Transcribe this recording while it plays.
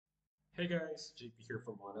Hey guys, JP here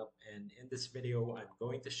from OneUp, and in this video, I'm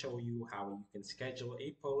going to show you how you can schedule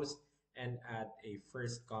a post and add a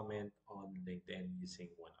first comment on LinkedIn using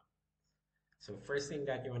OneUp. So first thing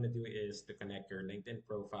that you want to do is to connect your LinkedIn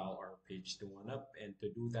profile or page to OneUp, and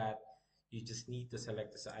to do that, you just need to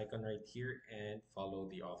select this icon right here and follow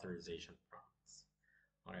the authorization prompts.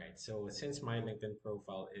 All right, so since my LinkedIn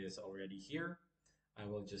profile is already here, I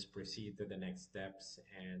will just proceed to the next steps.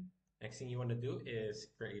 And next thing you want to do is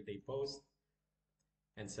create a post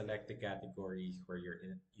and select the category where your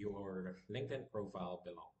LinkedIn profile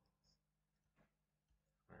belongs.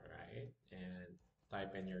 All right, and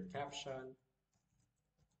type in your caption.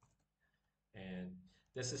 And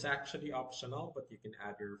this is actually optional, but you can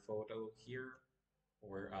add your photo here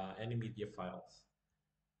or any media files.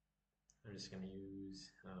 I'm just going to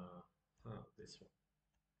use this one.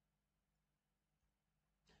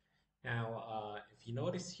 Now, if you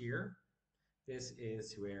notice here, this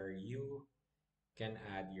is where you can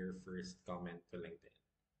add your first comment to LinkedIn.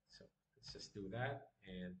 So let's just do that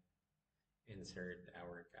and insert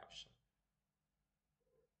our caption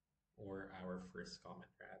or our first comment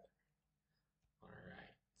rather. All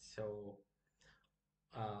right. So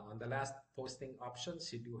on the last posting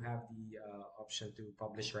options, you do have the option to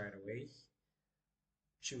publish right away,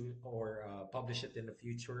 choose or publish it in the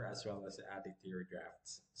future, as well as add it to your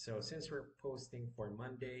drafts. So since we're posting for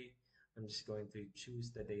Monday, I'm just going to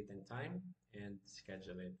choose the date and time and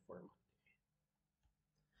schedule it for Monday.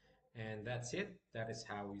 And that's it. That is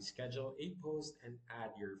how you schedule a post and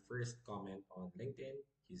add your first comment on LinkedIn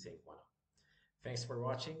using OneUp. Thanks for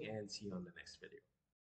watching and see you on the next video.